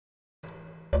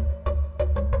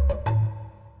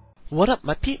What up,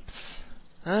 my peeps?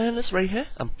 And it's Ray here.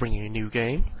 I'm bringing a new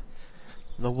game,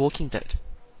 The Walking Dead.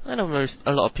 I know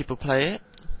a lot of people play it,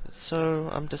 so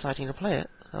I'm deciding to play it.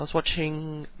 I was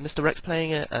watching Mr. Rex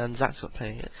playing it and Zach's got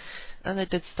playing it, and they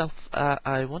did stuff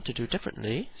I want to do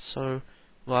differently. So,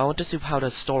 well, I want to see how the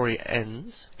story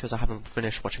ends because I haven't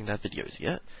finished watching their videos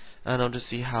yet, and I want to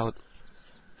see how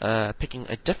picking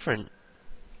a different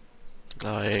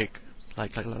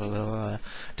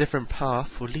different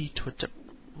path will lead to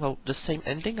the same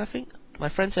ending. I think my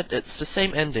friend said it's the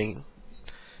same ending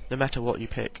no matter what you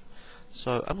pick,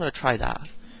 so I'm gonna try that.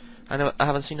 I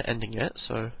haven't seen the ending yet,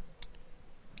 so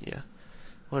yeah.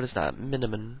 What is that?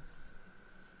 Minimum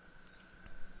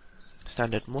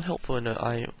standard, more helpful in the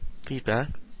eye feedback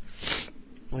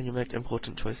when you make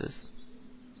important choices.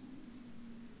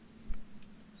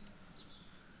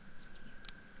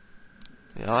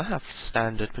 Yeah, I have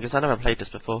standard because I never played this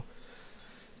before.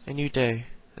 A new day.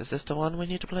 Is this the one we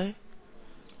need to play?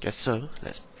 Guess so.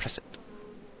 Let's press it.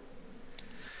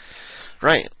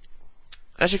 Right.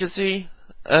 As you can see,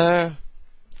 I'm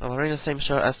wearing the same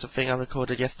shirt as the thing I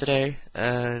recorded yesterday,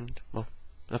 and, well,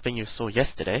 the thing you saw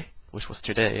yesterday, which was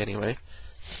today anyway.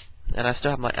 And I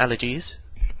still have my allergies.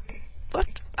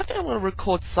 But I think I'm gonna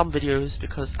record some videos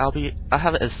because I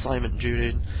have an assignment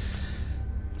due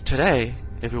today,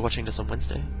 if you're watching this on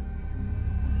Wednesday.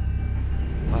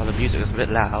 Well, the music is a bit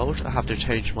loud. I have to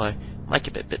change my mic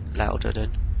a bit louder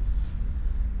then.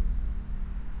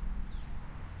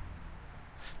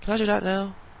 Can I do that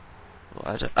now?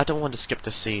 Well, I don't want to skip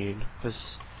the scene,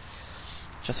 because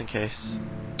just in case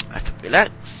I can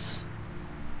relax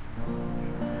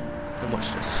and watch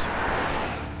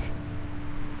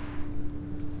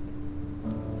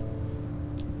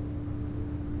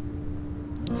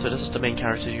this. So this is the main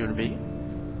character you're gonna be?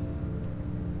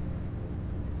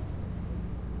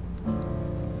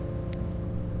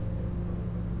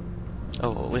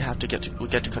 Oh, we get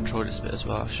to control this bit as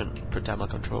well. I shouldn't put down my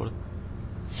controller.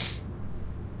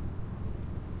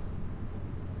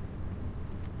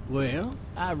 Well,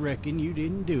 I reckon you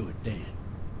didn't do it then.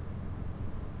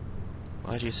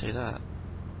 Why do you say that? ...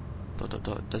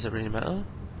 Does it really matter?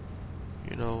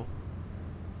 You know.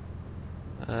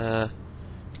 Why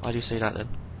do you say that then?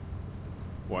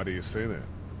 Why do you say that?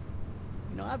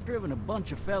 You know, I've driven a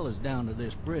bunch of fellas down to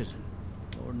this prison.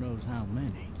 Lord knows how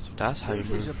many. So that's how you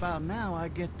Usually move. it's about now I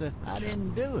get the I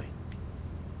didn't do it.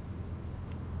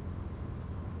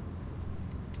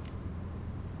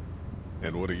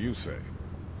 And what do you say?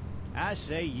 I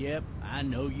say, yep, I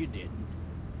know you didn't.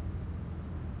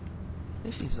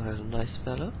 He seems like a nice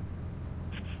fella.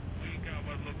 We got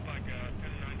what looks like a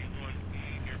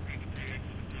 1091E near Peak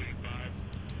 3X285.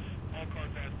 All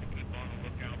cars has to keep on the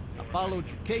lookout for... I followed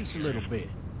your case a little bit,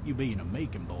 you being a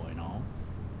Macon boy and all.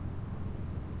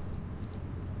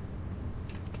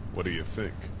 What do you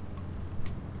think?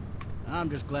 I'm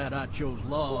just glad I chose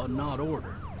law and not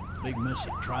order. Big mess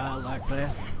of trial like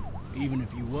that, even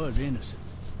if you was innocent.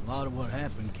 A lot of what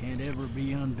happened can't ever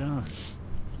be undone.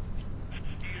 Be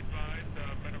advised,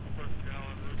 medical personnel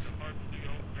en route to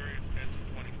Hartsfield, various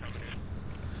 1020 coming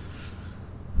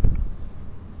in.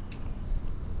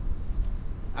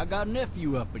 I got a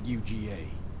nephew up at UGA.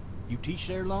 You teach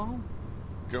there long?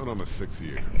 Going on my 6th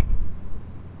year.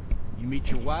 You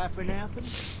meet your wife in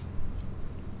Athens?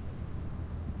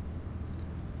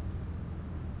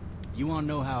 You want to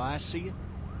know how I see it?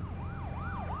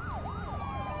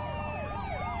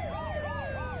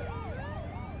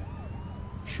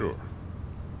 Sure.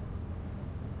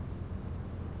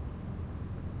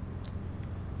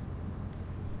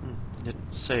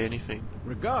 Didn't say anything.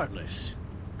 Regardless,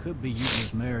 could be you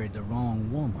just married the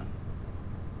wrong woman.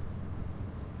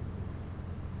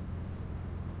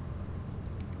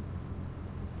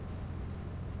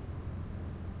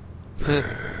 Riot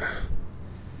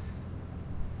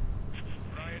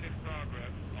in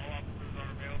progress. All officers are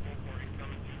available for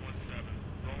incoming 217.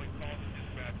 Rolling calls and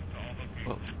dispatches to all locations.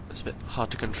 Well, it's a bit hard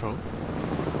to control.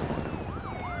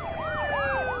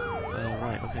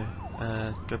 Right, okay.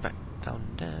 Go back down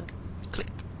there. Click.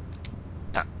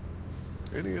 That.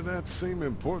 Any of that seem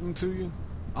important to you?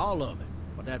 All of it,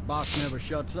 but that box never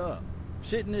shuts up.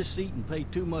 Sit in this seat and pay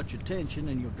too much attention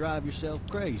and you'll drive yourself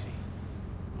crazy.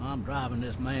 I'm driving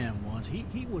this man once.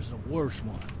 He was the worst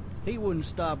one. He wouldn't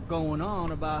stop going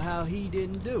on about how he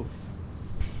didn't do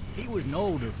it. He was an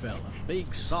older fella,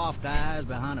 big soft eyes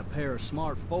behind a pair of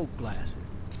smart folk glasses.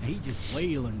 And he just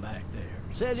wailing back there.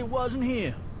 Says it wasn't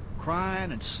him.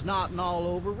 Crying and snotting all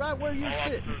over right where you're All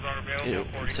sitting. officers are available Ew,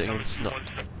 for sitting in incoming snot.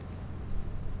 217.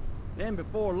 Then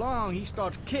before long, he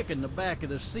starts kicking the back of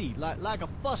the seat like a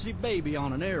fussy baby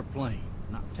on an airplane.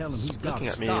 And I tell him he's got Looking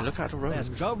to at me, stop. look at the road. That's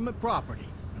government property.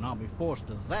 and I'll be forced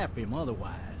to zap him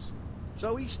otherwise.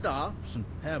 So he stops, and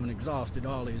having exhausted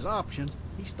all his options,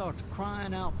 he starts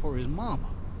crying out for his mama.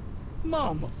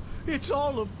 Mama, it's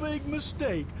all a big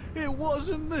mistake. It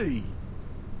wasn't me.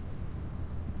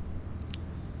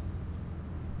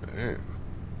 Man.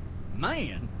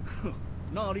 Man?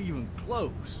 Not even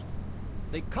close.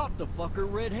 They caught the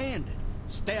fucker red-handed,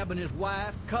 stabbing his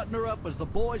wife, cutting her up as the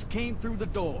boys came through the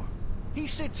door. He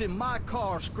sits in my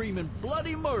car screaming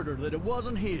bloody murder that it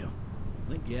wasn't him.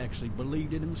 I think he actually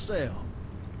believed it himself.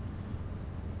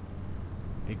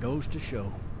 It goes to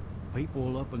show, people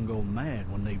will up and go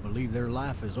mad when they believe their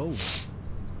life is over.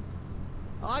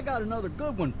 I got another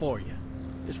good one for you.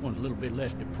 This one's a little bit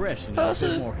less depressing and a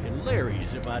bit more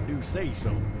hilarious, if I do say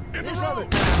so. This other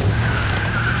time...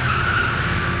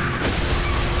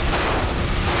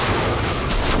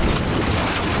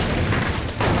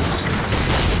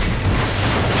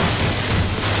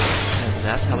 And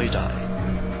that's how we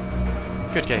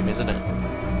die. Good game, isn't it?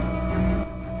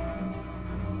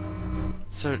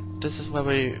 So this is where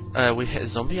we hit a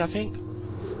zombie, I think,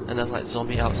 and there's like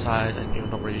zombie outside, and you're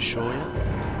not really sure yet.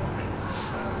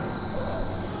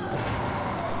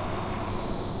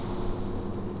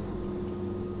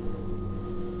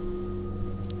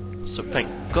 So thank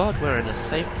God we're in a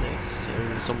safe place,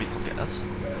 so zombies can't get us.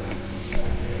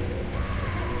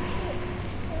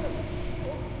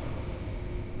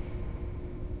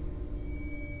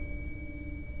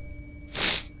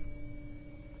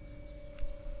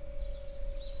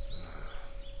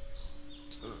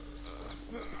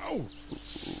 Oh,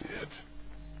 shit.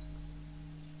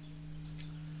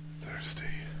 Thirsty.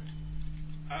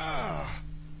 Ah.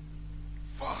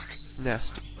 Fuck.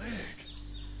 Nasty. Leg.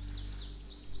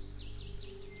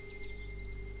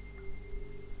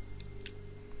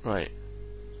 Right.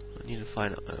 I need to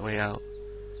find a way out.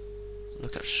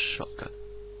 Look at shotgun.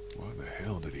 Why the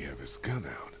hell did he have his gun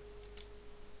out?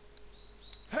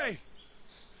 Hey!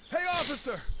 Hey,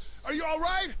 officer! Are you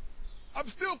alright? I'm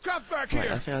still cuffed back Right,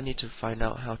 here! I think I need to find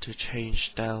out how to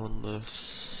change down the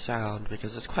sound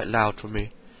because it's quite loud for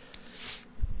me.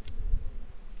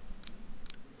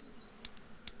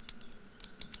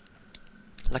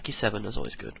 Lucky 7 is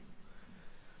always good.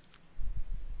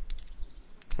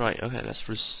 Right, okay, let's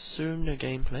resume the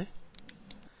gameplay.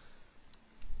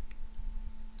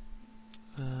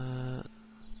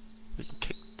 We can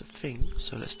kick the thing,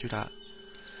 so let's do that.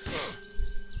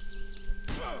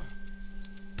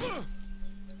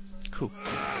 Cool.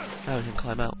 Now we can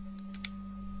climb out.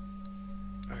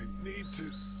 I need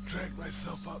to drag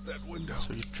myself out that window.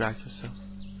 So you drag yourself.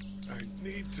 I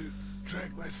need to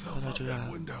drag myself How do I out do that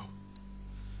that? window.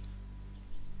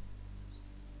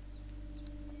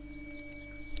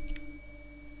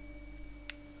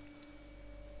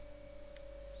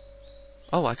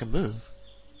 Oh, I can move.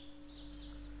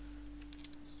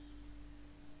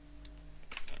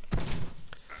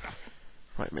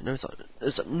 Right, man,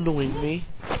 it's annoying me.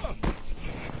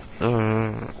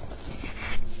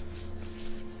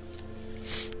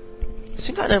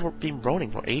 Seems like they've been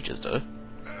rolling for ages, though.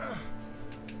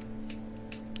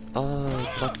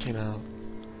 Oh, blood came out.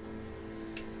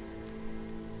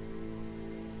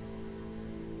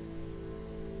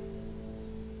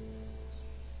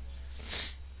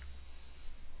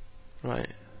 Right.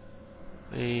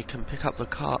 We can pick up the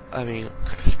car. I mean,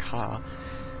 the car.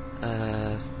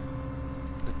 The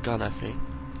gun, I think.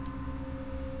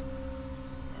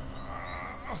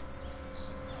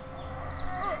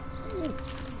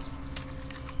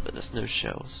 But there's no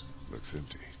shells. Looks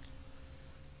empty.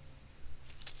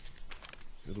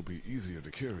 It'll be easier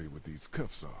to carry with these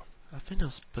cuffs off. I think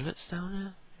there's bullets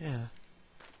down there. Yeah.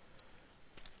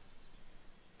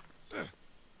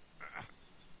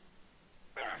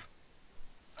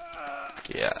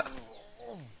 Yeah.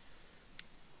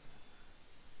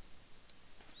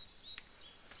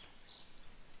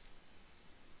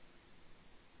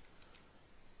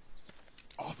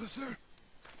 Officer?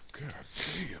 God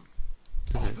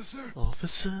damn. Officer?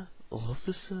 Officer?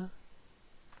 Officer?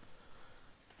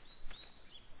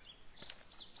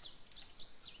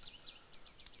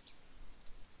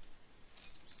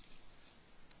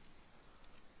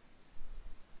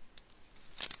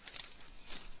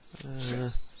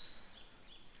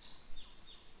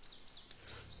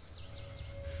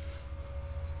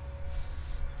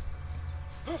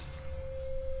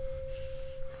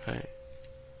 Right.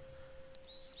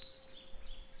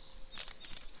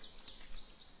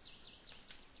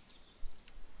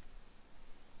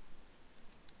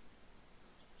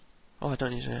 Oh, I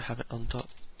don't need to have it on top.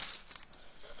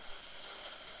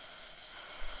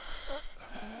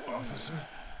 Officer?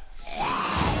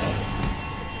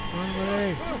 Run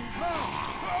away!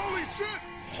 Holy shit!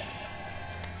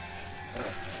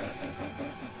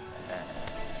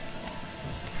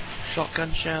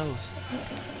 Shotgun shells.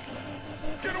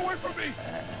 Get away from me!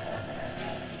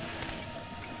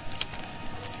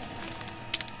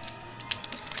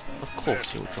 Of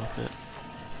course he'll drop it.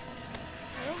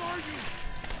 Where are you?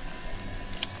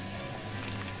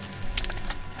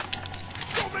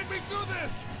 Don't make me do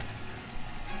this!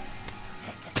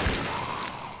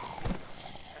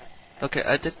 Okay,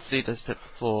 I did see this bit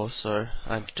before, so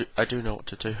I do know what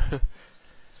to do.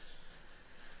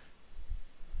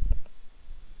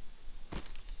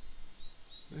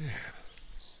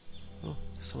 Oh,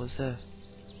 someone's there.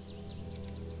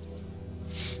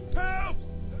 Help!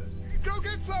 Go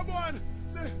get someone!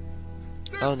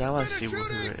 There's Oh, now I been a see who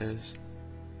shooting! it is.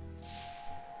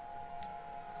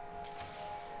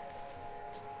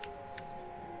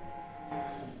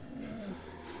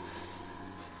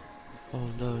 Oh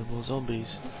no, more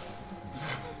zombies.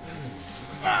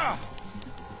 Ah!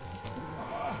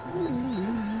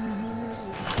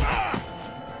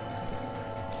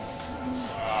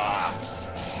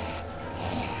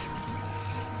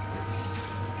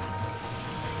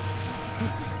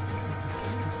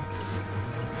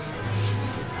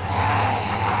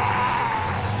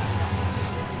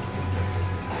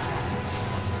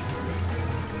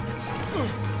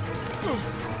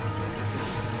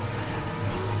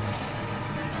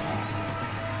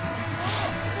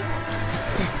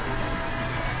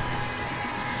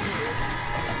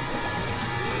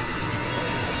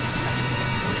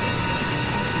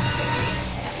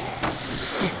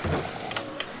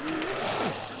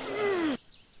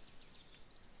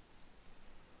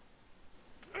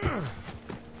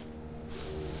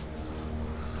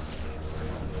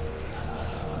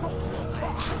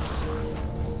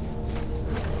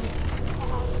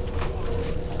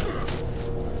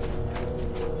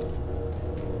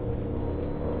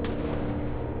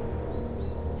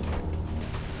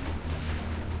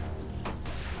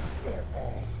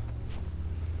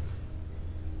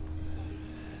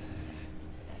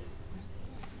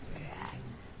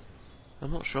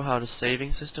 I'm not sure how the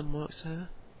saving system works here.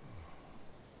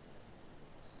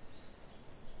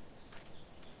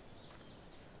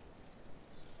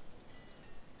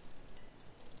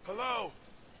 Hello?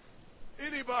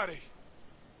 Anybody?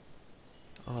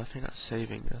 Oh, I think that's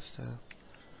saving us there.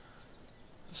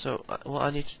 So, what I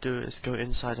need to do is go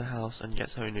inside the house and get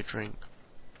something to drink.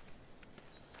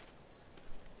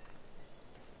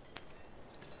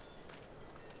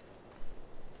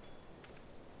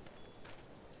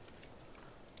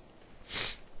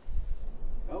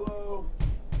 Hello?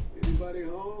 Anybody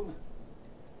home?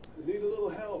 I need a little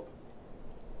help.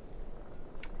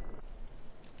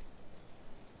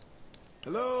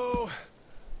 Hello?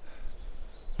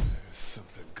 There's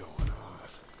something going on.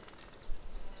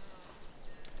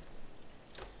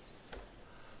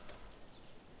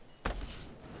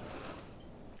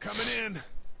 Coming in.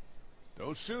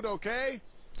 Don't shoot, okay?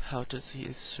 How does he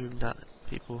assume that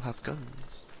people have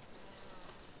guns?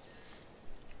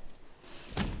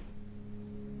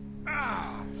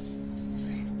 Ah!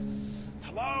 See?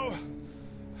 Hello?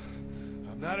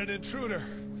 I'm not an intruder.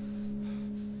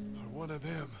 Or one of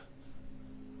them.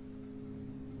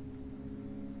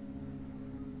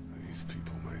 These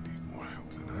people might need more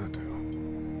help than I do.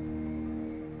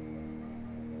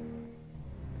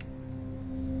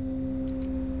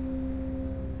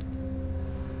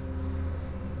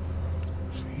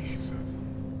 Jesus.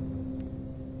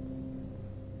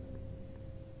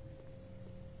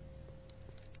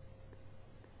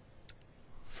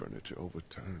 Furniture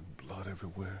overturned, blood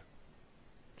everywhere.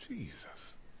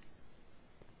 Jesus.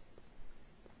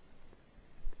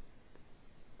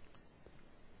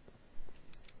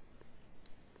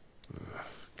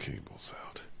 Cable's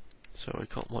out. So I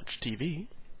can't watch TV.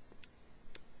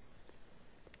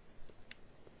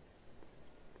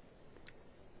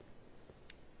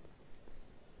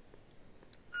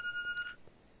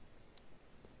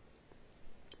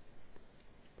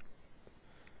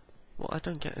 What I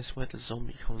don't get is where the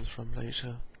zombie comes from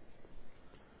later.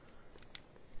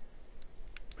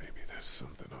 Maybe there's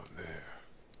something on there.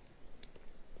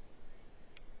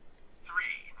 3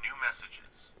 new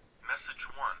messages. Message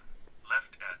 1,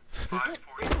 left at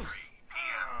 5:43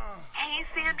 p.m. Hey,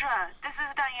 Sandra. This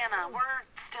is Diana. We're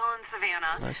still in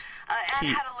Savannah. Nice. Ed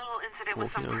Keep had a little incident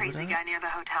with some walking over crazy there. guy near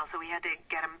the hotel, so we had to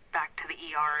get him back to the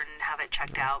ER and have it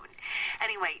checked out.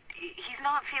 Anyway, he's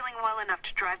not feeling well enough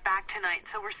to drive back tonight,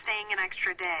 so we're staying an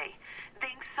extra day.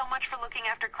 Thanks so much for looking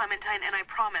after Clementine, and I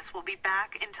promise we'll be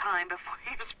back in time before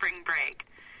your spring break.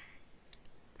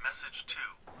 Message 2,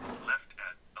 left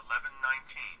at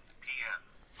 11:19 p.m.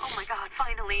 Oh my God,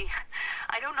 finally.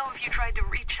 I don't know if you tried to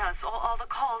reach us. All the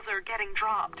calls are getting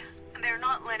dropped. They're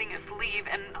not letting us leave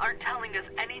and aren't telling us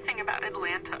anything about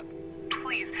Atlanta.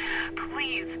 Please,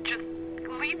 please, just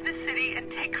leave the city and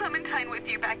take Clementine with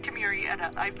you back to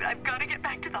Murrieta. I've got to get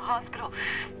back to the hospital.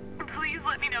 Please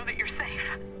let me know that you're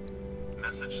safe.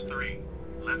 Message 3,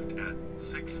 left at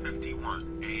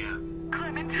 6:51 a.m.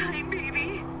 Clementine,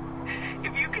 baby.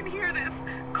 If you can hear this,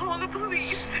 call the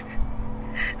police.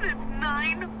 That's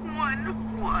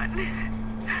 911.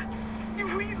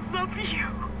 We love you.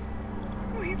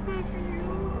 We love you.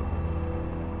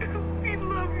 We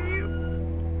love you.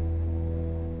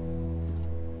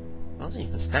 I wasn't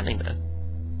even standing there.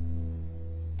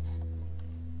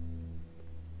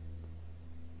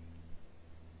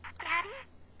 Daddy?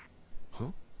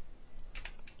 Huh?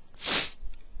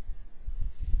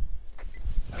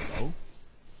 Hello?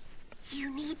 You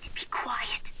need to be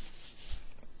quiet.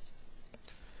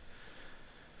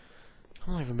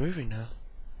 I'm not even moving now.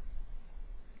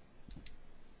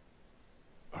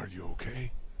 Are you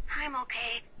okay? I'm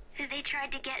okay. They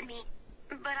tried to get me,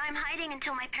 but I'm hiding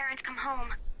until my parents come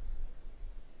home.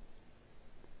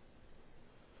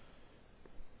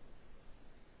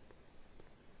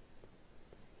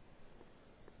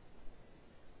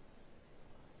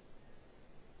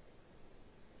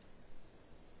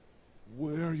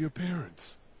 Where are your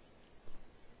parents?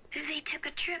 They took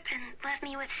a trip and left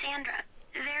me with Sandra.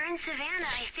 They're in Savannah,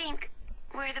 I think,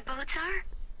 where the boats are.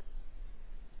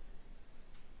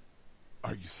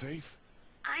 Are you safe?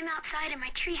 I'm outside in my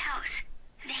treehouse.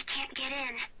 They can't get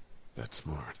in. That's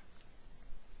smart.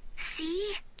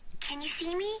 See? Can you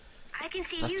see me? I can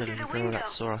see That's you the through little the girl window. that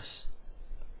saw us.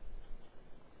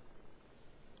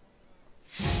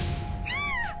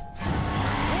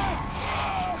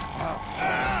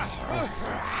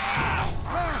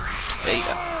 There you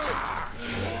go.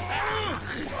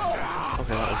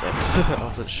 Okay, that was it. I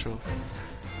wasn't sure.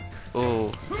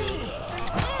 Oh.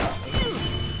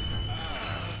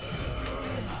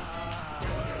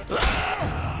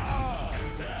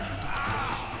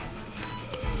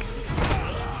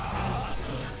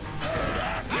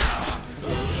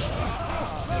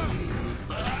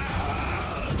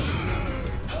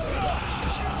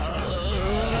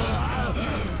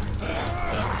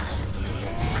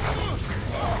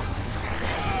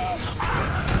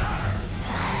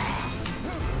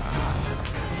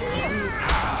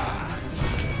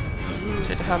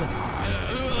 Take the hammer.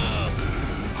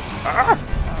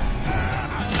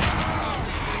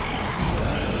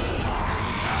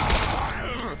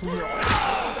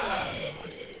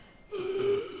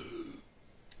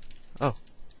 Oh.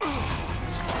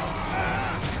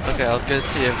 Okay, I was gonna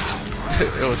see if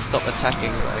it would stop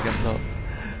attacking, but I guess not.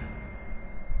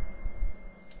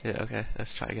 Yeah, okay,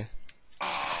 let's try again.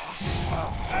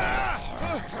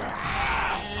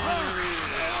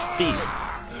 B.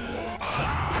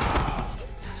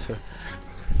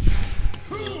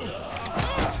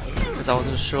 Because I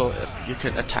wasn't sure if you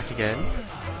could attack again.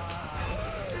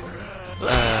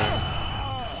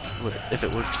 If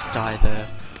it would just die there.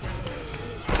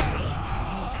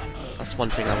 That's one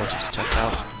thing I wanted to test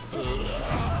out.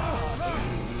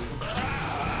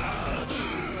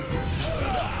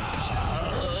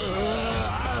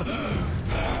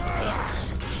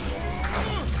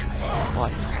 Why?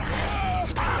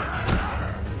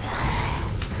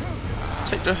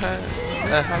 Take the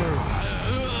hammer.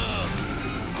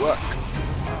 Work.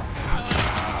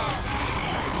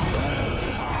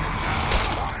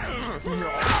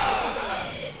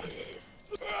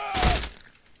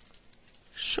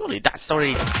 Surely that's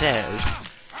already dead.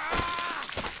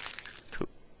 Cool.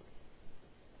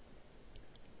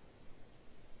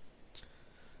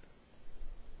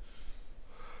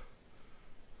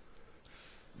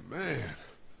 Man.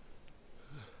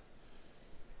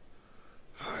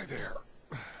 Hi there.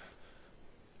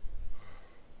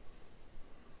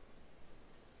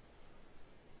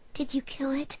 Did you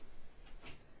kill it?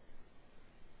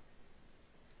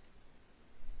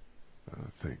 I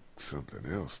think something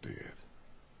else did.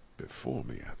 Before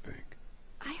me, I think.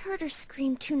 I heard her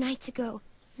scream 2 nights ago.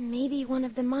 Maybe one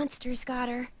of the monsters got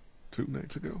her. 2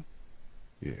 nights ago?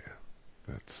 Yeah,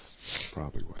 that's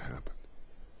probably what happened.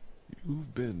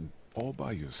 You've been all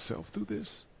by yourself through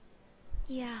this?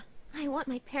 Yeah, I want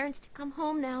my parents to come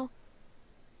home now.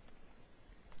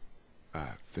 I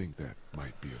think that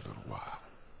might be a little while,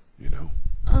 you know?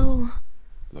 Oh.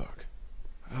 Look,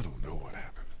 I don't know what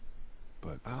happened,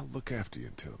 but I'll look after you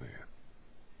until then.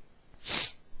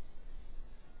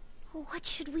 What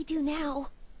should we do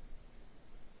now?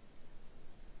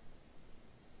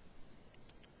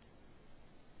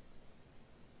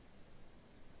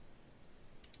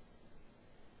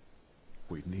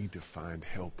 We need to find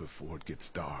help before it gets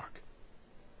dark.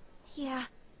 Yeah,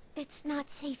 It's not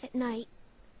safe at night.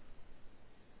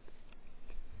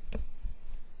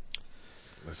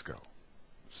 Let's go.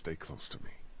 Stay close to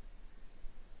me.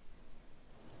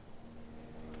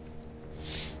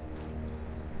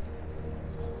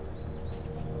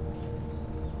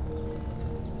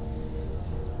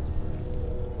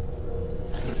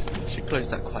 She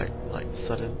closed that quite, like,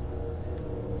 sudden.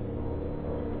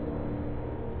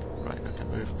 Right, I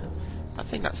can move now. I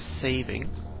think that's saving.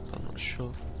 I'm not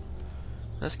sure.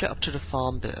 Let's get up to the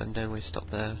farm bit and then we stop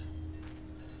there.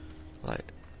 Like,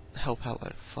 help out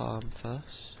at the farm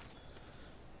first.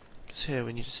 Because here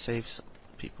we need to save some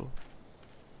people.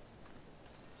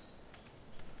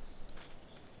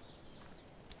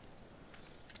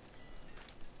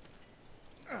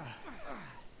 Oh,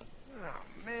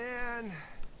 man.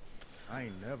 I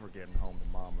ain't never getting home to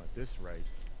Mama at this rate.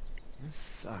 This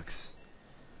sucks.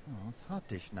 Oh, it's hot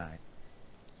this night.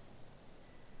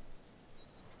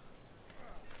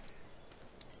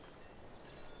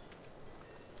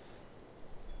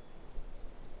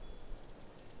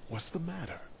 What's the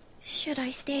matter? Should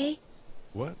I stay?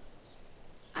 What?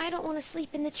 I don't want to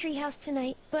sleep in the treehouse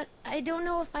tonight, but I don't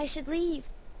know if I should leave.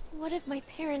 What if my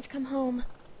parents come home?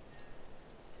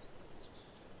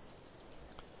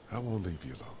 I won't leave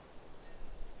you alone.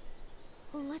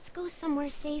 Well, let's go somewhere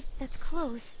safe that's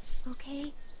close,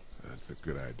 okay? That's a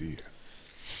good idea.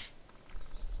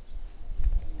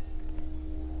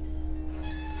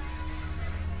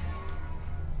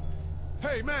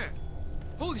 Hey, man!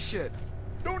 Holy shit.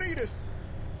 Don't eat us!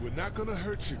 We're not gonna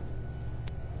hurt you.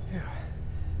 Yeah.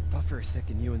 Thought for a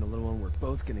second you and the little one were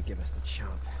both gonna give us the chomp.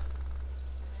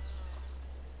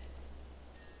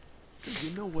 Do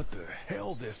you know what the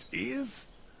hell this is?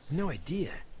 No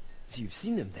idea. So you've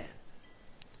seen them then?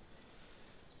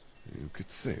 You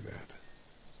could say that.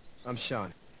 I'm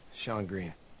Sean. Sean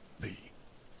Green. Lee,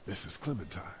 this is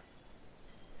Clementine.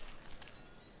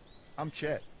 I'm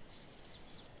Chet.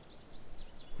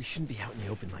 We shouldn't be out in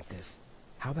the open like this.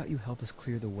 How about you help us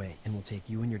clear the way, and we'll take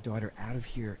you and your daughter out of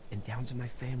here and down to my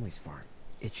family's farm.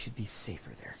 It should be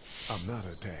safer there. I'm not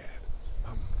her dad.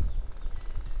 I'm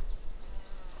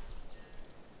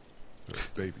her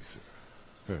babysitter.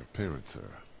 Her parents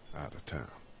are out of town.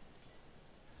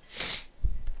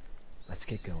 Let's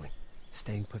get going.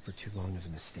 Staying put for too long is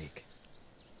a mistake.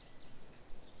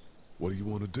 What do you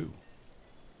want to do?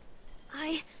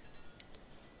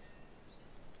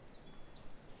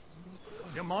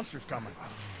 Your monster's coming.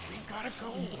 We gotta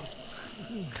go.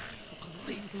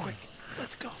 Leave quick.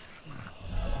 Let's go.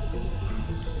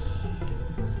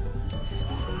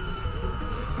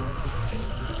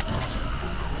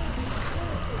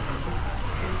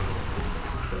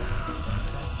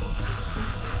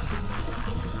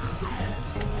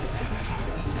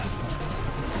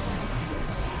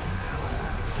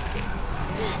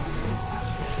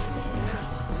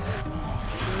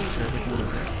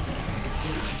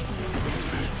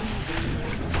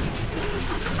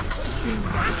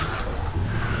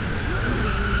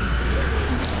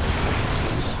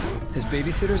 As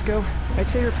babysitters go, I'd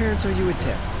say her parents owe you a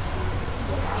tip.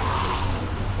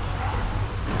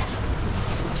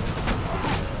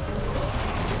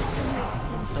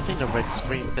 I think the red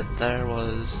screen bit there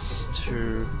was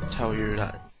to tell you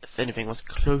that if anything was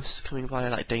close coming by,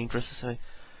 like dangerous or something,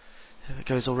 if it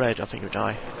goes all red, I think you'll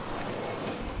die.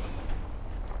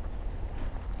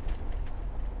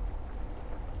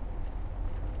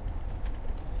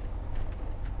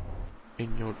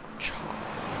 In your charge.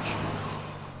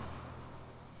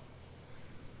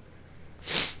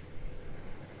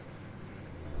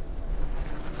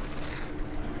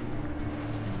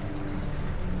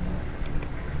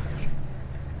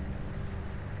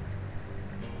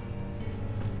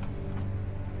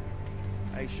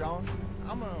 Hey, Sean,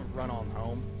 I'm gonna run on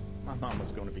home. My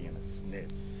mama's gonna be in a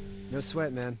snit. No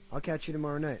sweat, man. I'll catch you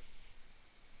tomorrow night.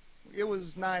 It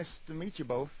was nice to meet you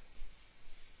both.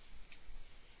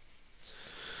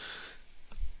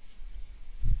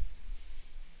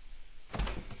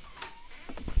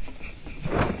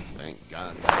 Thank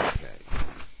God you're okay.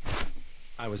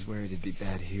 I was worried it'd be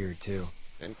bad here, too.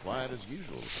 Been quiet as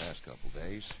usual the past couple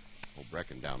days. Old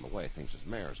Brecken down the way thinks his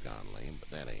mare's gone lame,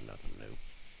 but that ain't nothing new.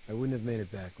 I wouldn't have made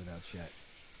it back without Chet.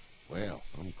 Well,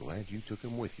 I'm glad you took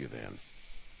him with you then.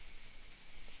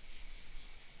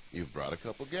 You've brought a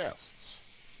couple guests.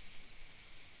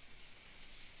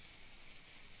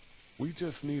 We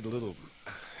just need a little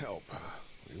help.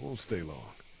 We won't stay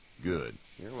long. Good.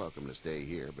 You're welcome to stay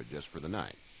here, but just for the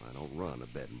night. I don't run a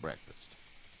bed and breakfast.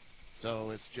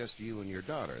 So it's just you and your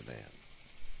daughter then?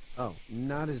 Oh,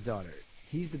 not his daughter.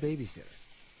 He's the babysitter.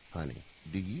 Honey,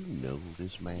 do you know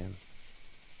this man?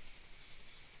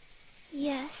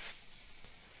 Yes.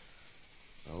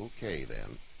 okay,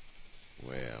 then.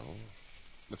 Well,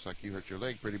 looks like you hurt your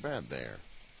leg pretty bad there.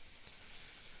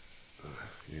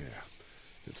 Yeah,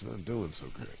 it's not doing so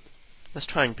good. Let's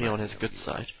try and be on his good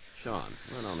side. Sean,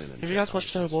 run on in and Have you check guys on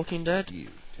watched your The sister. Walking Dead? You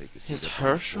take a seat His up on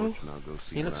the Herschel? porch and I'll go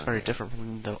see He what looks I very have. different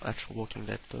from the actual Walking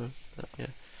Dead, though. But, yeah.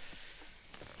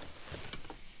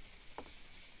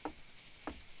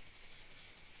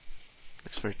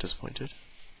 Looks very disappointed.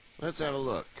 Let's have a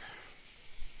look.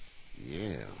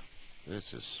 Yeah,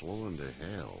 this is swollen to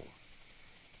hell.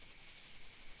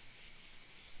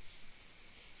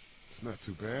 It's not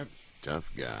too bad.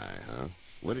 Tough guy, huh?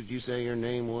 What did you say your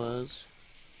name was?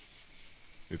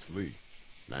 It's Lee.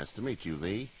 Nice to meet you,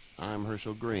 Lee. I'm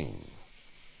Herschel Green.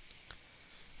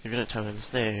 If you don't tell him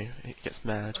his name, he gets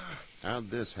mad.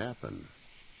 How'd this happen?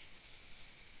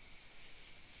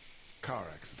 Car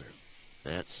accident.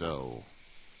 That's so.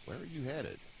 Where were you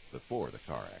headed before the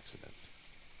car accident?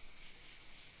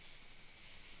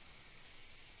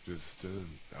 Just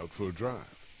out for a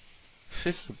drive.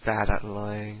 She's bad at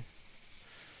lying.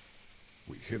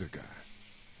 We hit a guy.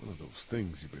 One of those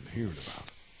things you've been hearing about.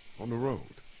 On the road.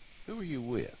 Who were you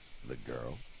with? The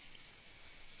girl?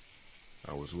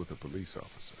 I was with a police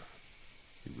officer.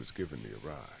 He was giving me a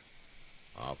ride.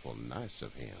 Awful nice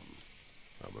of him.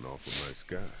 I'm an awful nice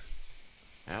guy.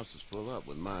 House is full up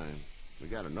with mine. We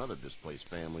got another displaced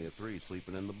family of 3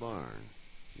 sleeping in the barn.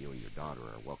 You and your daughter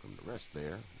are welcome to rest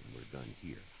there, and we're done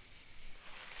here.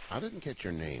 I didn't catch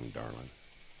your name,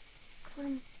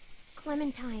 darling.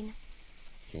 Clementine.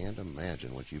 Can't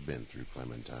imagine what you've been through,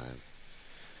 Clementine.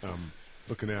 I'm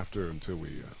looking after her until we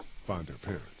find her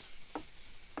parents.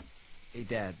 Hey,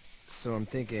 Dad. So I'm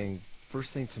thinking,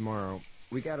 first thing tomorrow,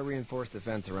 we gotta reinforce the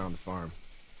fence around the farm.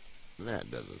 That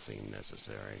doesn't seem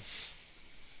necessary.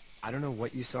 I don't know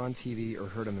what you saw on TV or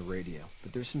heard on the radio,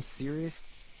 but there's some serious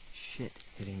shit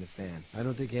hitting the fan. I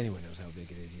don't think anyone knows how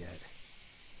big it is yet.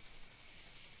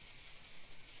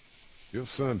 Your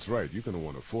son's right. You're gonna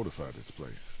want to fortify this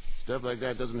place. Stuff like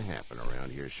that doesn't happen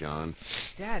around here, Sean.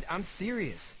 Dad, I'm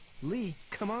serious. Lee,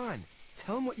 come on.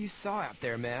 Tell him what you saw out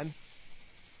there, man.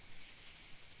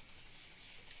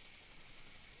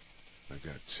 I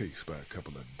got chased by a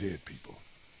couple of dead people.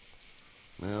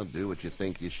 Well, do what you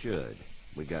think you should.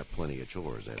 We got plenty of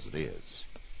chores as it is.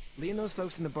 Lee and those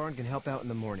folks in the barn can help out in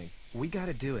the morning. We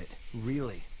gotta do it.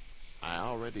 Really. I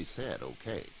already said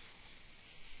okay.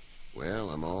 Well,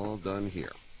 I'm all done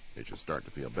here. It should start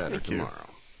to feel better tomorrow.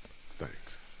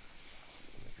 Thanks.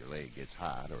 If your leg gets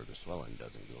hot or the swelling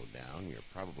doesn't go down, you're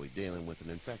probably dealing with an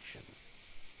infection.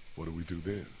 What do we do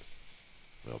then?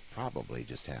 We'll probably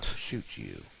just have to shoot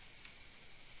you.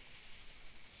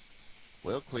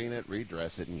 We'll clean it,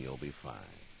 redress it, and you'll be fine.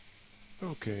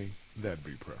 Okay, that'd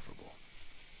be preferable.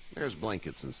 There's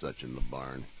blankets and such in the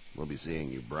barn. We'll be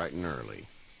seeing you bright and early.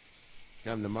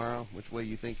 Come tomorrow, which way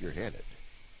you think you're headed?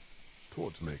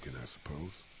 Towards Macon, I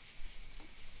suppose.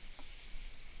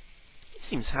 He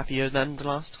seems happier than the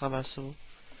last time I saw.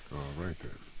 All right,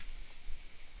 then.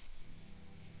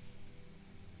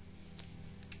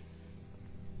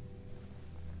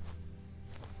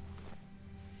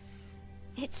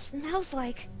 It smells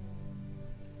like...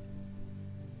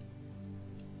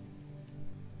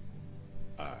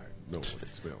 I know what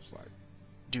it smells like.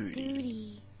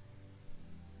 Duty.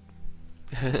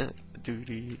 duty.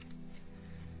 Duty.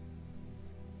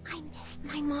 I miss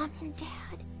my mom and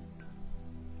dad.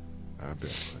 I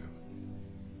bet, Clem.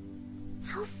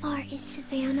 How far is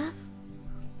Savannah?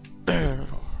 Very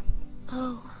far.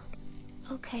 Oh,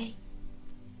 okay.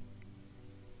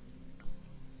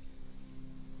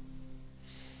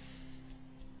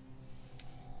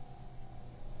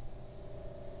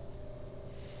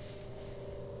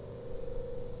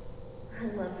 I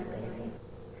love you, baby.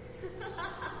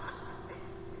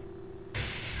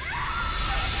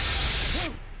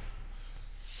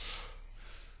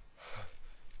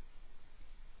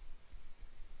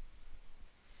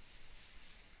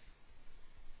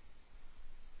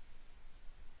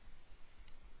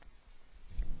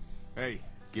 Hey,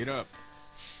 get up.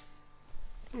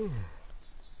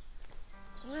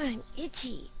 I'm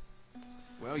itchy.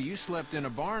 Well, you slept in a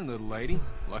barn, little lady.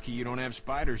 Lucky you don't have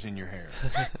spiders in your hair.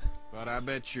 But I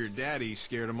bet your daddy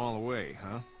scared them all away,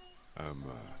 huh? I'm,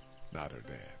 not her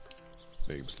dad.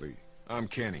 Name's Lee. I'm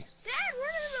Kenny. Dad, we're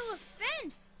in the middle of a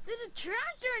fence. There's a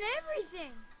tractor and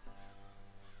everything.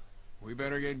 We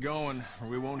better get going, or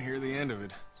we won't hear the end of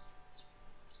it.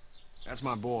 That's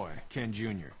my boy, Ken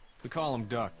Jr. We call him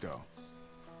Duck, though.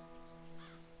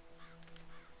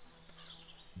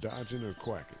 Dodging or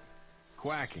quacking?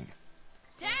 Quacking.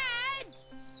 Dad!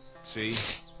 See?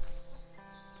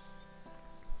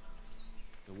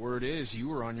 The word is you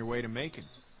were on your way to Macon.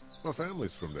 My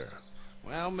family's from there.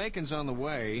 Well, Macon's on the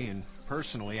way, and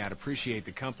personally, I'd appreciate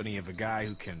the company of a guy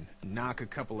who can knock a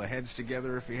couple of heads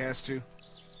together if he has to.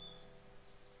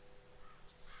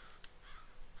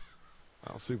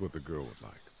 I'll see what the girl would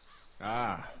like.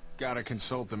 Ah, gotta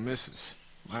consult the missus.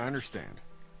 I understand.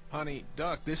 Honey,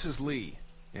 Duck, this is Lee.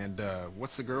 And,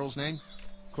 what's the girl's name?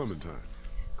 Clementine.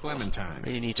 Clementine.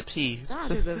 Really need to pee.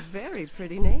 That is a very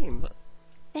pretty name.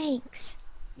 Thanks.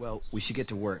 Well, we should get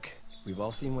to work. We've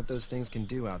all seen what those things can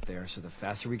do out there, so the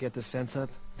faster we get this fence up,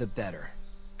 the better.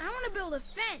 I want to build a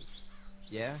fence.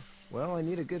 Yeah? Well, I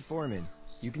need a good foreman.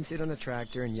 You can sit on the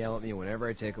tractor and yell at me whenever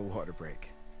I take a water break.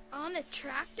 On the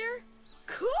tractor?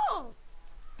 Cool!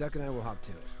 Duck and I will hop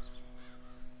to it.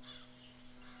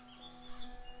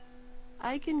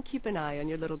 I can keep an eye on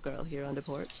your little girl here on the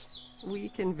porch. We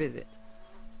can visit.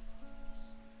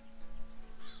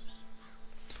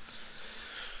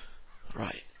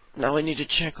 Right. Now I need to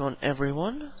check on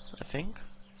everyone, I think.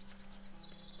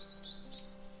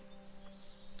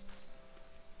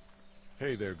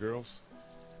 Hey there, girls.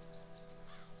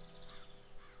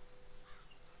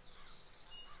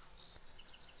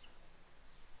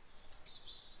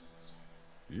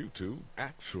 You two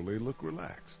actually look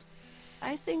relaxed.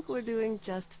 I think we're doing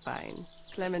just fine.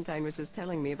 Clementine was just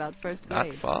telling me about first That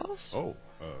grade. fast? Oh,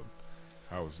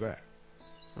 how was that?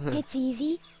 It's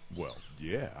easy. Well,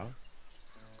 yeah.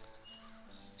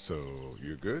 So,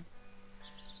 you're good?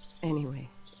 Anyway,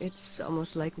 it's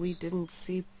almost like we didn't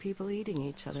see people eating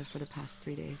each other for the past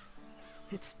 3 days.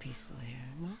 It's peaceful here,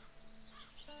 no?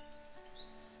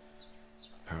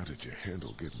 How did you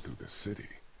handle getting through the city?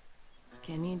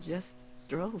 Kenny just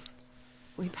drove.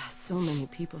 We passed so many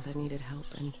people that needed help,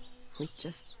 and we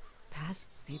just passed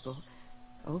people.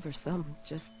 Over some,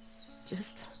 just...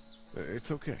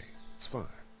 It's okay. It's fine.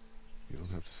 You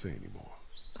don't have to say anymore.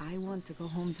 I want to go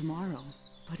home tomorrow,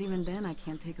 but even then I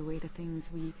can't take away the things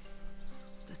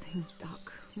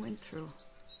Doc went through.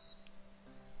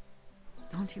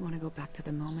 Don't you want to go back to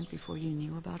the moment before you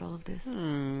knew about all of this?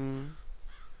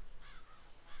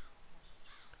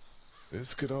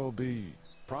 This could all be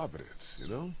Providence, you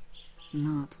know?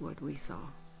 Not what we saw.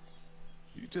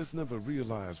 You just never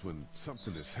realize when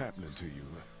something is happening to you,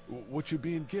 what you're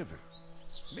being given.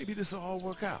 Maybe this will all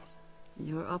work out.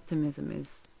 Your optimism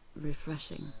is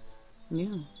refreshing.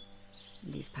 New.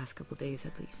 These past couple days,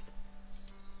 at least.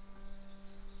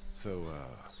 So,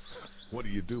 what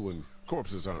do you do when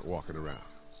corpses aren't walking around?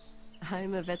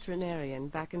 I'm a veterinarian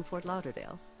back in Fort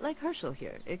Lauderdale. Like Herschel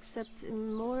here, except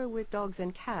more with dogs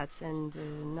and cats and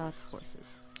not horses.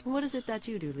 What is it that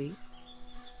you do, Lee?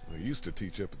 I used to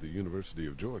teach up at the University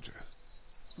of Georgia.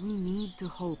 We need to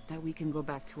hope that we can go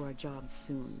back to our jobs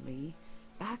soon, Lee.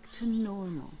 Back to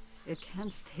normal. It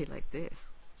can't stay like this.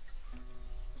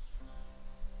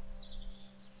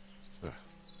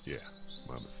 Yeah,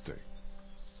 my mistake.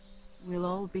 We'll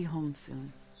all be home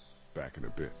soon. Back in a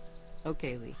bit.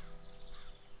 Okay, Lee.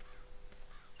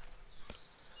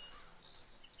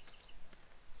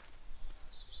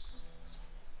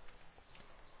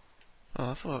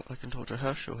 Oh, I thought I can talk to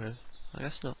Herschel here. I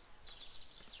guess not.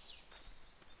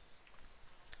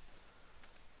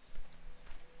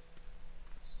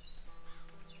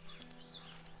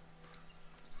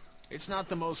 It's not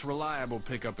the most reliable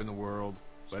pickup in the world,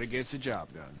 but it gets the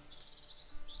job done.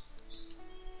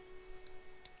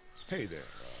 Hey there,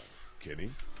 Kenny.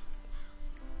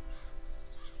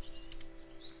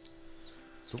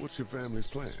 So what's your family's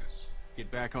plan? Get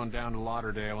back on down to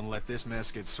Lauderdale and let this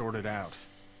mess get sorted out.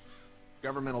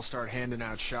 Government will start handing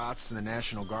out shots and the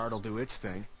National Guard will do its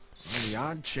thing. On the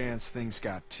odd chance things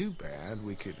got too bad,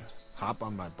 we could hop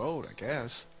on my boat, I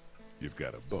guess. You've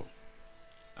got a boat.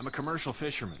 I'm a commercial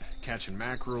fisherman, catching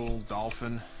mackerel,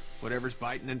 dolphin, whatever's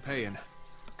biting and paying.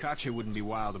 Katya wouldn't be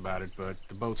wild about it, but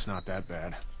the boat's not that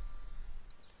bad.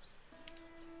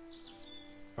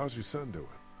 How's your son doing?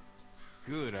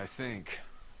 Good, I think.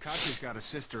 Katya's got a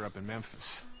sister up in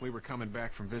Memphis. We were coming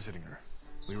back from visiting her.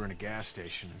 We were in a gas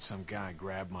station and some guy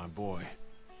grabbed my boy.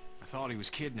 I thought he was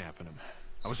kidnapping him.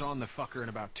 I was on the fucker in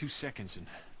about 2 seconds and...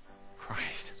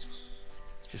 Christ.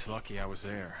 Just lucky I was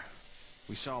there.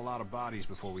 We saw a lot of bodies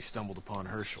before we stumbled upon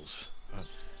Herschel's. But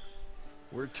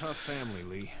we're a tough family,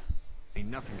 Lee. Ain't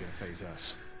nothing gonna faze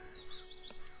us.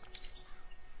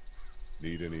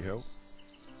 Need any help?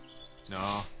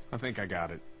 No, I think I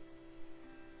got it.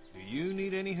 Do you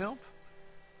need any help?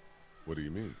 What do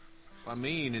you mean? I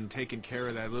mean, in taking care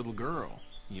of that little girl.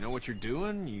 You know what you're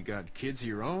doing? You got kids of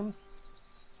your own?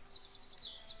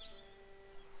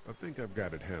 I think I've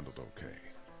got it handled okay.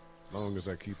 As long as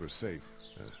I keep her safe,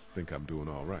 I think I'm doing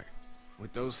all right.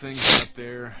 With those things up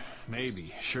there,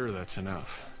 maybe. Sure, that's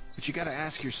enough. But you gotta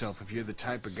ask yourself if you're the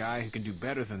type of guy who can do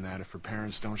better than that if her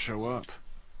parents don't show up.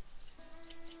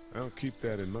 I'll keep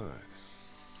that in mind.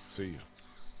 See you.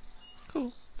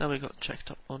 Cool. Now we got checked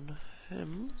up on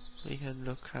him. We can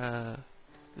look at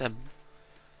them.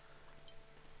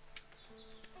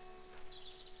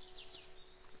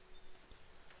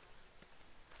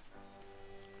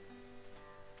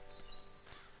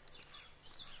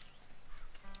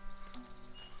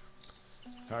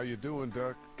 How you doing,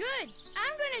 Duck? Good.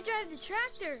 I'm gonna drive the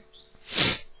tractor.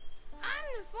 I'm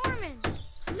the foreman.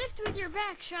 Lift with your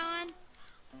back, Sean.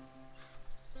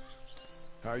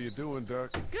 How you doing,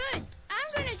 Duck? Good.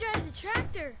 I'm gonna drive the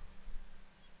tractor.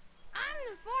 I'm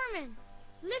the foreman.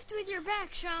 Lift with your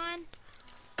back, Sean.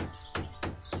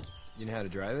 You know how to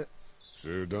drive it?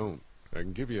 Sure don't. I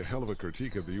can give you a hell of a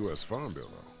critique of the U.S. Farm Bill,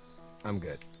 though. I'm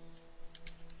good.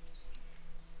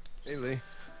 Hey, Lee.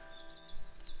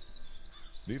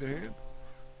 Need a hand?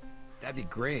 That'd be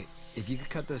great. If you could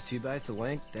cut those 2x to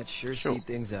length, that'd sure speed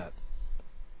things up.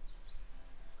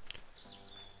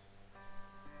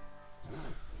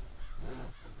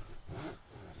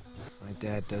 My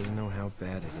dad doesn't know how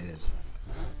bad it is.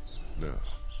 No,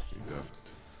 he doesn't.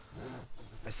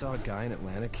 I saw a guy in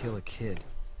Atlanta kill a kid.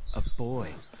 A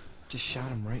boy. Just shot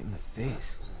him right in the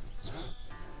face.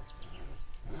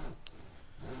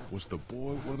 Was the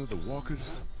boy one of the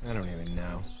walkers? I don't even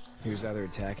know. He was either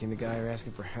attacking the guy or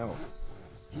asking for help.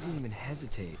 He didn't even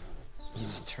hesitate. He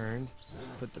just turned,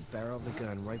 put the barrel of the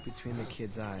gun right between the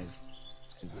kid's eyes,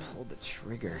 and pulled the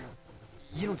trigger.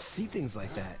 You don't see things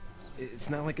like that. It's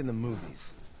not like in the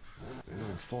movies. They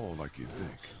don't fall like you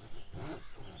think.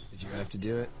 Did you have to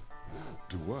do it?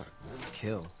 Do what?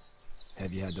 Kill.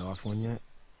 Have you had to off one yet?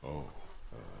 Oh,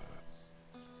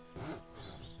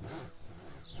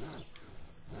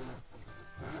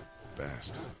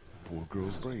 bastard. Poor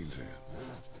girl's brains in.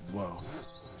 Whoa.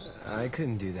 I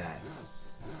couldn't do that.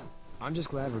 I'm just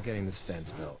glad we're getting this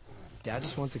fence built. Dad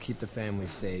just wants to keep the family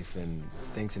safe and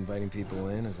thinks inviting people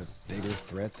in is a bigger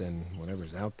threat than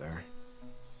whatever's out there.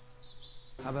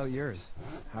 How about yours?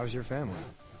 How's your family?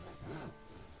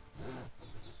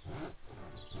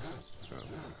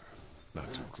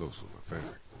 Not too close with my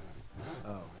family.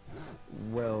 Oh.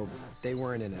 Well, they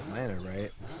weren't in Atlanta,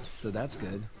 right? So that's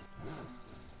good.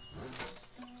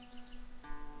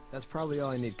 That's probably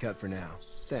all I need cut for now.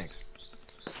 Thanks.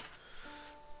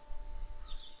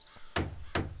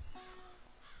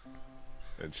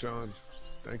 And Sean,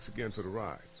 thanks again for the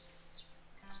ride.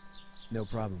 No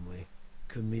problem, Lee.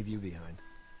 Couldn't leave you behind.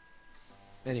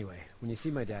 Anyway, when you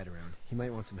see my dad around, he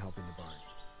might want some help in the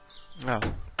barn.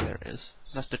 Oh, there it is.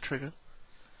 That's the trigger.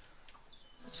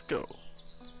 Let's go.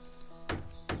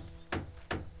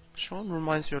 Sean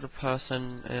reminds me of the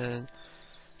person in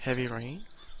Heavy Rain.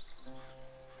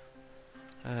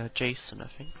 Jason, I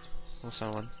think. Or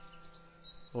someone.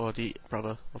 Or the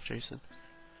brother of Jason.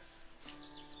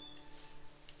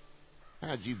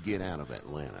 How'd you get out of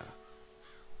Atlanta?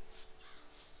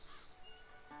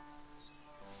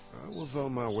 I was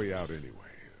on my way out anyway.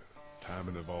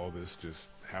 Timing of all this just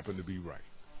happened to be right.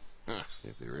 Huh,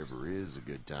 if there ever is a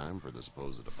good time for the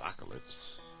supposed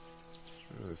apocalypse.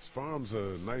 This farm's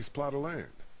a nice plot of land.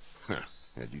 Huh.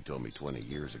 Had you told me 20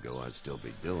 years ago I'd still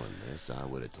be doing this, I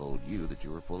would have told you that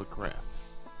you were full of crap.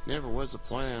 Never was a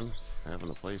plan, having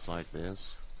a place like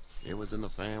this. It was in the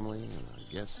family, and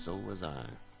I guess so was I.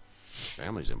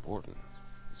 Family's important.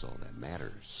 It's all that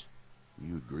matters.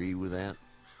 You agree with that?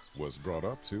 Was brought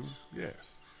up to,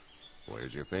 yes.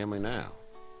 Where's your family now?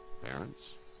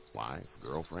 Parents? Wife?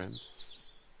 Girlfriend?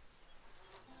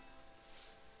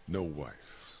 No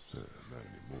wife. Not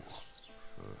anymore.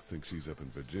 I think she's up in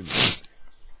Virginia.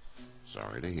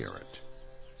 Sorry to hear it.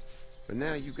 But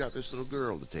now you've got this little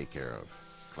girl to take care of.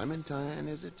 Clementine,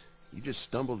 is it? You just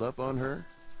stumbled up on her?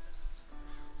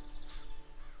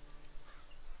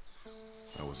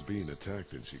 I was being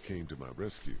attacked and she came to my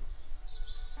rescue.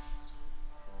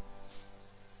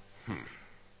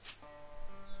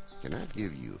 Can I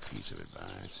give you a piece of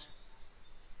advice?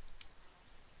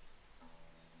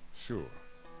 Sure.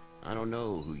 I don't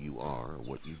know who you are or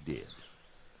what you did,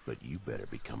 but you better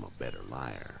become a better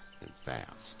liar, and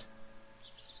fast.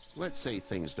 Let's say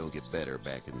things don't get better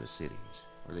back in the cities,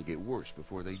 or they get worse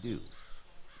before they do.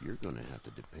 You're gonna have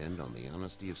to depend on the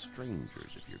honesty of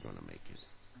strangers if you're gonna make it.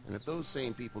 And if those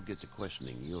same people get to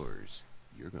questioning yours,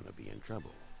 you're gonna be in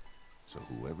trouble. So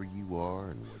whoever you are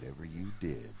and whatever you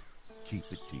did, keep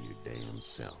it to your damn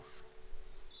self.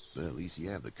 But at least you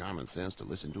have the common sense to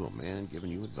listen to a man giving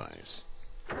you advice.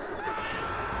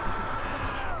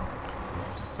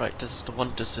 Right, this is the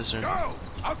one decision that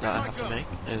I have to make,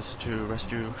 is to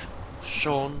rescue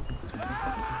Sean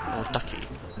or Ducky.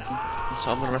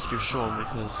 So I'm gonna rescue Sean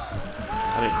because,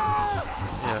 I mean,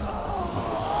 yeah.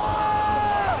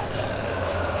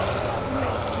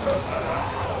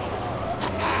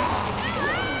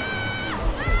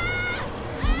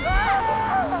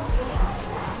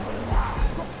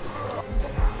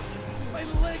 My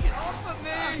leg is off of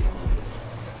me!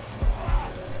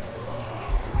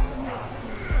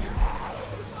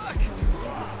 Fuck!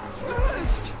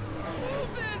 Just move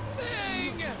this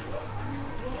thing!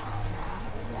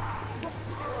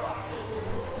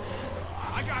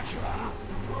 I got you!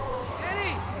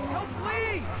 Eddie! Help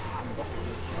Lee!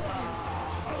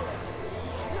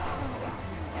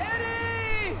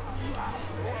 Eddie!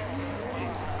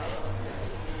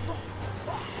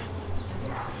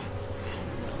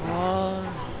 One.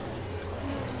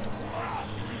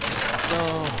 No.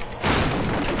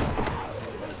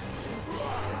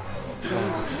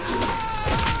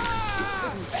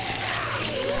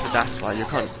 That's why you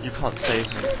can't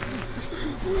save him.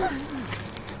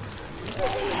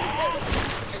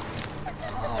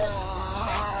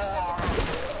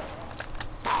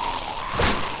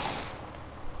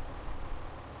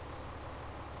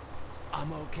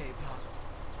 I'm okay, Pop.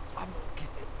 I'm okay.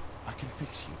 I can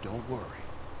fix you, don't worry.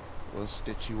 We'll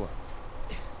stitch you up.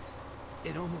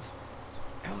 It almost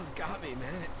got me,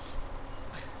 man.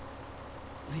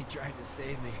 Lee tried to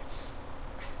save me.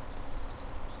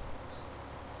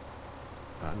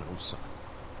 I know, son.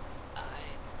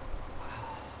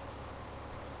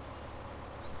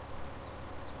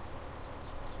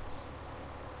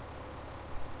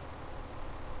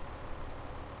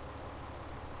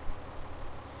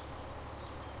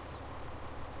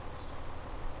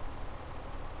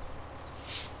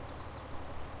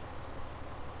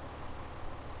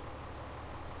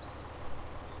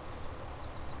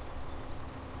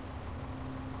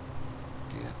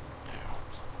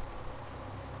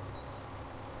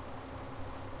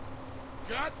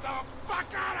 Get the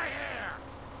fuck out of here!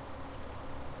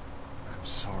 I'm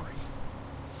sorry.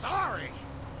 Sorry?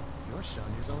 Your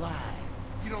son is alive.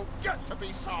 You don't get to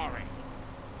be sorry.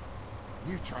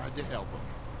 You tried to help him,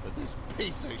 but this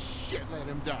piece of shit let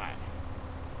him die.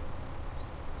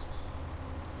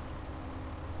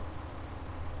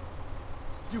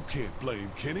 You can't blame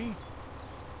Kenny.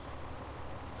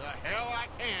 The hell I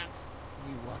can't.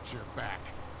 You watch your back.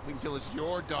 Wait until it's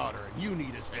your daughter and you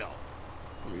need his help.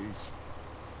 Please.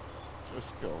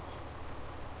 Just go.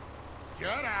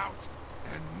 Get out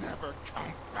and never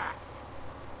come back.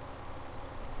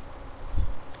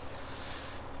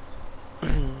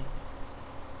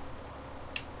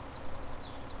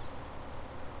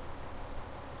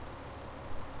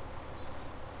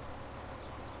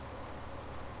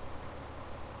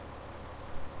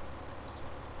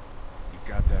 You've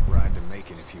got that ride to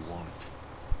make it if you want it.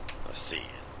 Let's see.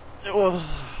 Well,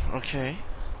 okay.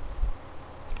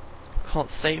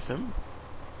 Can't save him.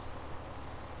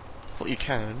 Thought you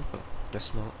can, but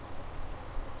guess not.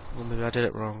 Well, maybe I did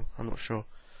it wrong. I'm not sure.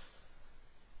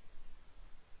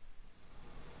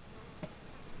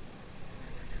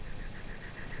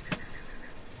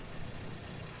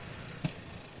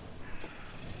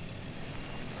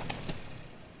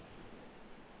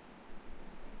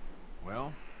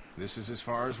 Well, this is as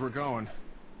far as we're going.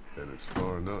 And it's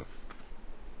far enough.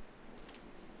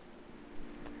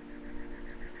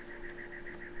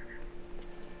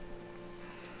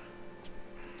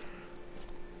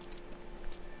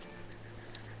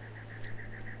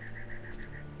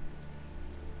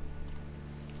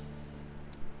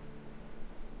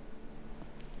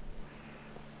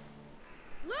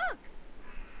 Look!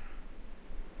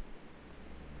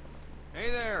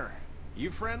 Hey there!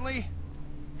 You friendly?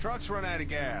 Truck's run out of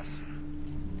gas.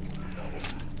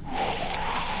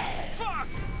 Fuck!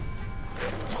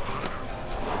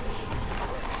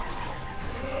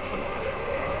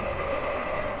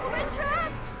 We're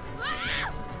trapped!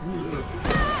 Ah!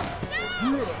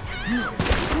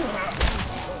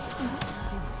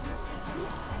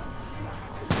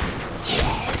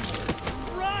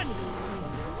 Run!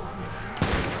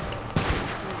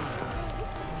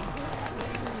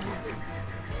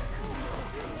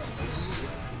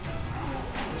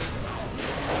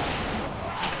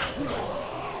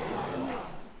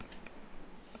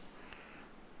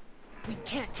 We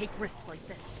can't take risks like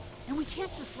this. And we can't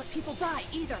just let people die,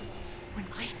 either. When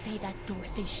I say that door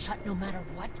stays shut no matter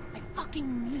what, I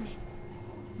fucking mean it.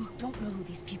 We don't know who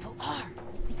these people are.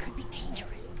 They could be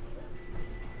dangerous.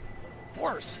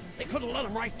 Worse, they could have let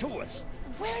them right to us.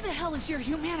 Where the hell is your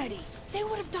humanity? They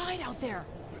would have died out there.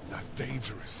 But not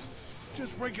dangerous.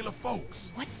 Just regular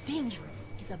folks. What's dangerous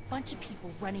is a bunch of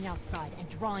people running outside and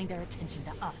drawing their attention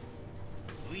to us.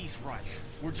 Lee's right.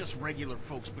 We're just regular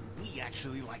folks, but we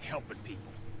actually like helping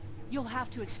people. You'll have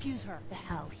to excuse her. The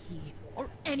hell he or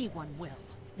anyone will.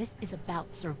 This is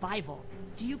about survival.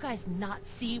 Do you guys not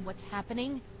see what's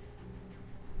happening?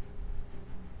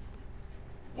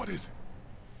 What is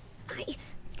it?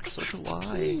 So do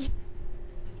I.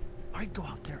 I'd go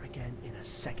out there again in a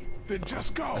second. Then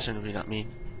just go! I shouldn't be that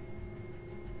mean.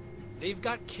 They've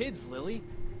got kids, Lily.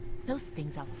 Those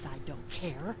things outside don't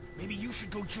care. Maybe you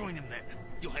should go join them then.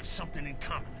 You'll have something in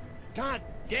common. God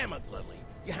damn it, Lily.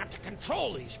 You have to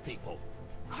control these people.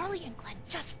 Carly and Glenn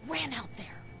just ran out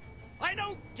there. I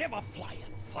don't give a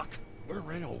flying fuck.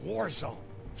 We're in a war zone.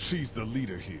 She's the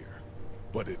leader here,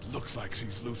 but it looks like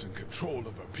she's losing control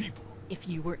of her people. If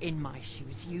you were in my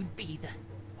shoes, you'd be the...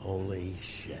 Holy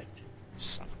shit.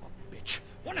 Son of a bitch.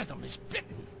 One of them is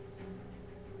bitten.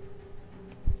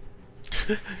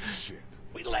 Shit.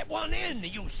 We let one in,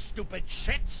 you stupid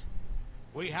shits.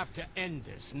 We have to end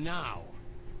this now.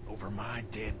 Over my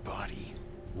dead body.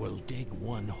 We'll dig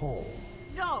one hole.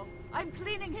 No, I'm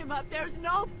cleaning him up. There's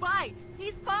no bite.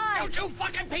 He's fine. Don't you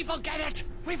fucking people get it?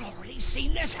 We've already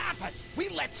seen this happen. We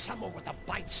let someone with a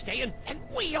bite stay in, and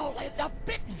we all end up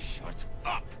bitten. Shut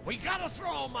up. We gotta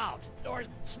throw him out, or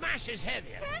smash his head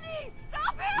in. Kenny,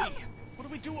 stop him! Lee, what do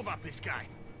we do about this guy?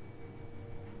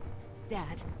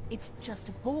 Dad, it's just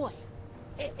a boy.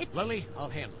 It's... Lily, I'll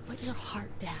handle But this. your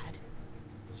heart, Dad.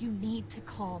 You need to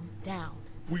calm down.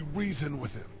 We reason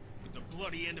with him. With the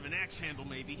bloody end of an axe handle,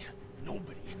 maybe.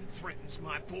 Nobody threatens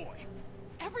my boy.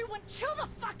 Everyone chill the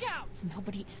fuck out!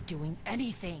 Nobody is doing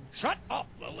anything. Shut up,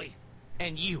 Lily.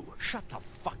 And you, shut the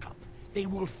fuck up. They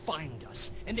will find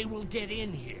us, and they will get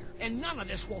in here, and none of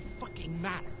this will fucking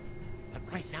matter. But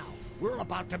right now, we're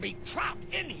about to be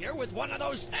trapped in here with one of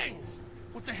those things.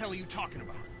 What the hell are you talking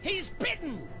about? He's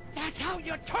bitten! That's how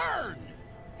you turn!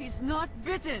 He's not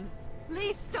bitten.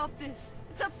 Lee, stop this.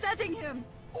 It's upsetting him.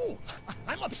 Oh,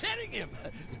 I'm upsetting him.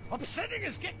 Upsetting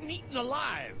is getting eaten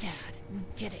alive. Dad, we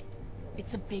get it.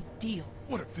 It's a big deal.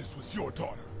 What if this was your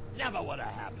daughter? Never would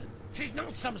have happened. She's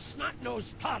not some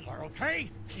snot-nosed toddler, okay?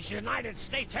 She's United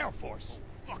States Air Force.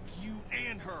 Fuck you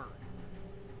and her.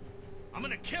 I'm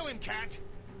gonna kill him, Cat.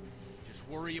 Just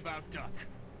worry about Duck.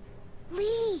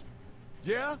 Lee!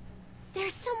 Yeah?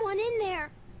 There's someone in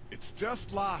there. It's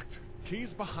just locked.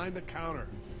 Key's behind the counter.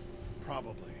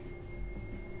 Probably.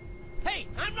 Hey,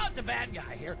 I'm not the bad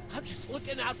guy here. I'm just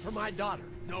looking out for my daughter.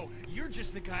 No, you're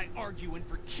just the guy arguing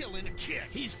for killing a kid.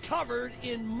 He's covered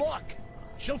in muck.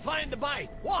 She'll find the bite.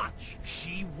 Watch.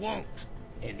 She won't.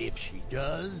 And if she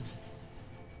does,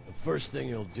 the first thing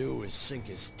he'll do is sink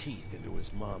his teeth into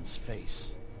his mom's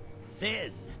face.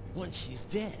 Then, once she's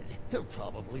dead, he'll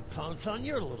probably pounce on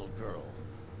your little girl.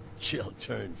 She'll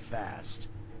turn fast.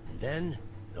 And then,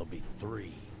 there'll be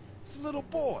 3. It's a little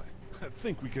boy. I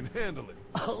think we can handle it.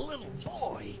 A little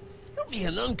boy? He'll be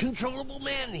an uncontrollable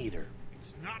man-eater.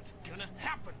 It's not gonna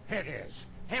happen. It is.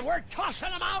 And we're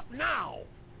tossing him out now.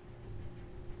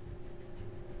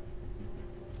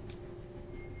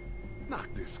 Knock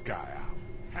this guy out.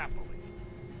 Happily.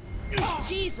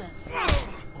 Jesus!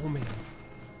 Oh, man.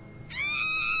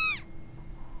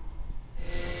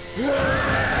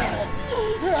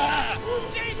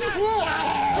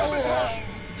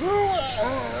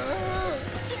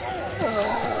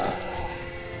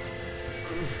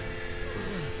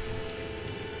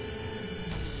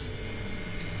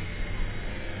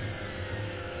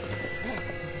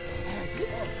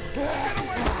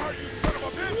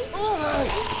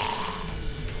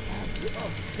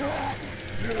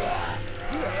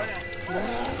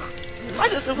 Why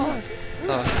is it so hard?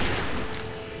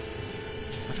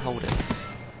 Just hold it.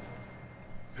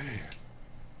 Man.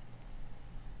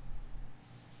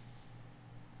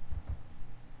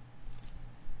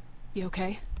 You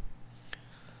okay?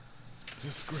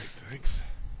 Just great, thanks.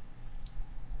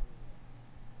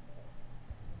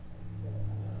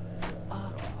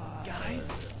 Guys?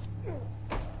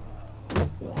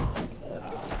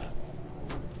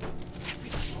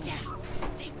 Everybody down!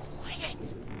 Stay quiet!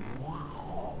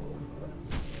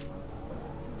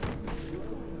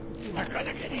 We're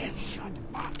gonna get in. Shut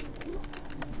up.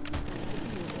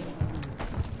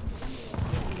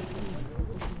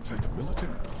 Is that the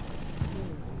military?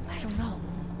 I don't know.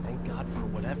 Thank God for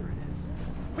whatever it is.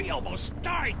 We almost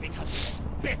died because of this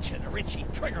bitch and her itchy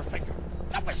trigger finger.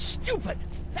 That was stupid.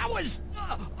 That was...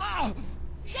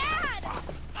 Dad!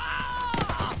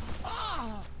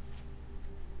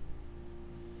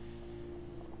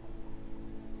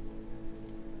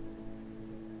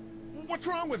 What's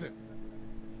wrong with it?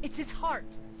 It's his heart.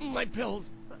 My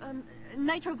pills.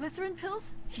 Nitroglycerin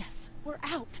pills? Yes, we're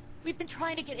out. We've been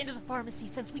trying to get into the pharmacy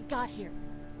since we got here.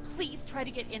 Please try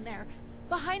to get in there.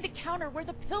 Behind the counter where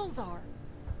the pills are.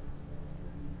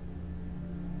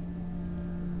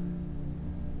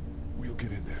 We'll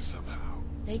get in there somehow.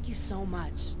 Thank you so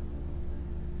much.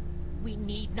 We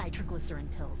need nitroglycerin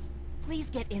pills. Please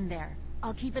get in there.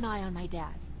 I'll keep an eye on my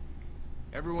dad.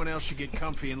 Everyone else should get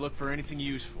comfy and look for anything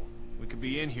useful. We could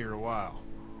be in here a while.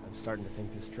 I'm starting to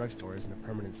think this drugstore isn't a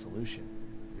permanent solution.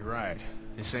 You're right.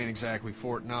 This ain't exactly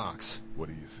Fort Knox. What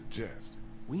do you suggest?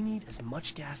 We need as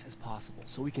much gas as possible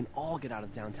so we can all get out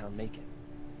of downtown Macon.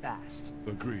 Fast.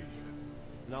 Agreed.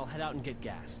 And I'll head out and get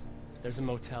gas. There's a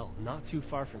motel not too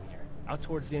far from here, out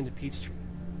towards the end of Peachtree.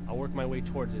 I'll work my way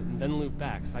towards it and then loop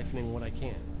back, siphoning what I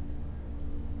can.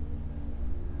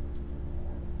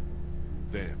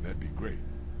 Damn, that'd be great.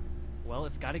 Well,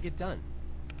 it's gotta get done.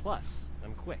 Plus,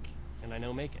 I'm quick, and I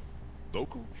know Macon.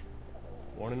 Local?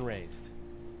 Born and raised.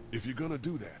 If you're gonna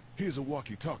do that, here's a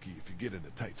walkie-talkie if you get in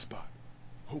a tight spot.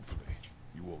 Hopefully,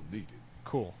 you won't need it.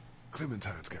 Cool.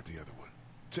 Clementine's got the other one.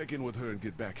 Check in with her and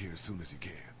get back here as soon as you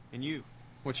can. And you?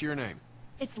 What's your name?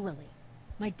 It's Lily.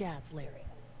 My dad's Larry.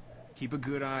 Keep a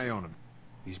good eye on him.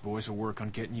 These boys will work on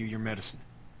getting you your medicine.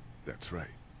 That's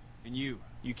right. And you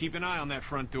keep an eye on that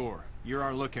front door. You're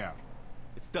our lookout.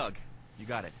 It's Doug. You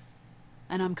got it.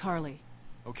 And I'm Carly.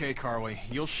 Okay, Carly.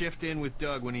 You'll shift in with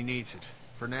Doug when he needs it.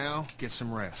 For now, get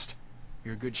some rest.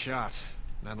 You're a good shot,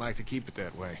 and I'd like to keep it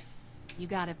that way. You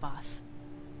got it, boss.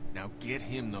 Now get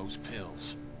him those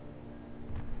pills.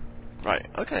 Right,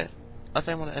 okay. I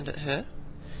think I want to end it here.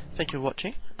 Thank you for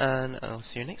watching, and I'll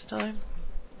see you next time.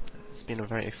 It's been a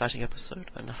very exciting episode,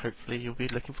 and hopefully you'll be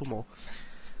looking for more.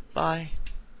 Bye.